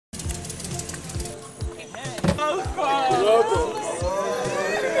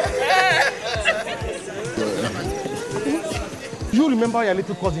You remember your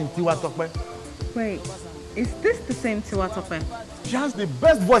little cousin Tiwa Tokpe? Wait, is this the same Tiwa Tokpe? She has the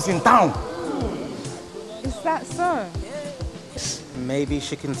best voice in town. Is that so? Maybe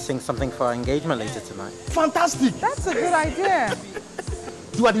she can sing something for our engagement later tonight. Fantastic! That's a good idea.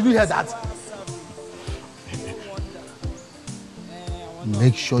 Tiwa, did you hear that?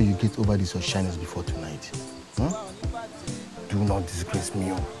 Make sure you get over these shyness before tonight. Huh? Do not disgrace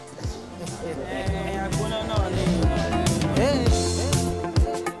me.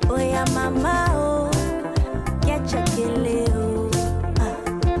 Oh yeah, mama, oh, get your kille, oh,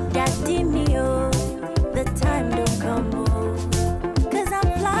 daddy me, oh, the time don't come, oh, 'cause I'm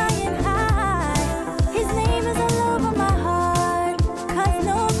flying high. His name is all over my heart, 'cause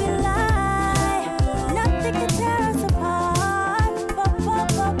no be lie, nothing can tear us apart.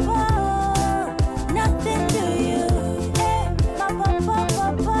 Nothing to you,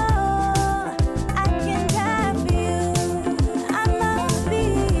 I can die for you. I must be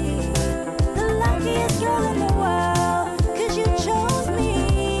the luckiest girl in the world, 'cause you chose me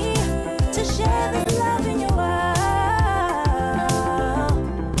to share this love in your world.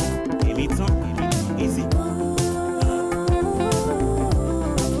 Easy.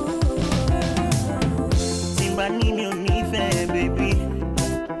 Timbani mi ò nífẹ̀ẹ́, baby.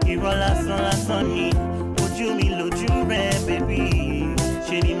 Irọ́ lásán ni, ojú mi lójú rẹ̀, baby.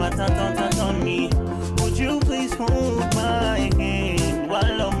 Ṣé ni màá tán ni? Would you please hold my hand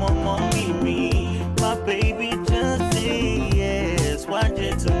while I'm on me? My baby, just say yes. Why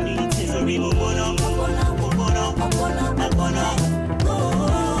did you need to be? I'm gonna.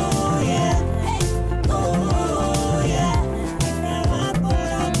 Oh yeah. Oh yeah.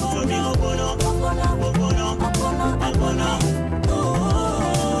 I'm gonna.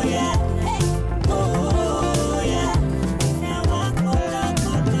 Oh yeah. Oh yeah.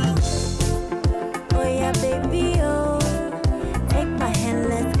 Oh yeah, baby, oh, take my hand,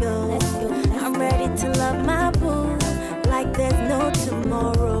 let's go. I'm ready to love my boo like there's no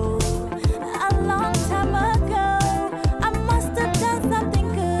tomorrow. A long time ago, I must have done something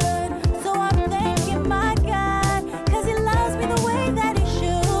good, so I'm thanking my God, 'cause he loves me the way that he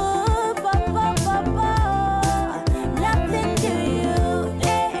should. Nothing to you,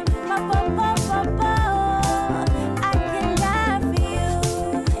 my I can die for you,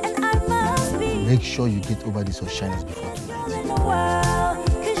 and I must be. Make sure you get over these shyness before tonight. In the world,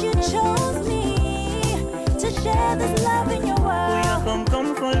 'cause you chose me to share this love in your world. Oh yeah, come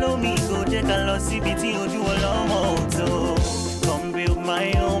follow me, go check a lost CBT, ojú ọlọ́mọ tó. Come build my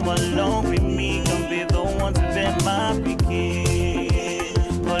home alone.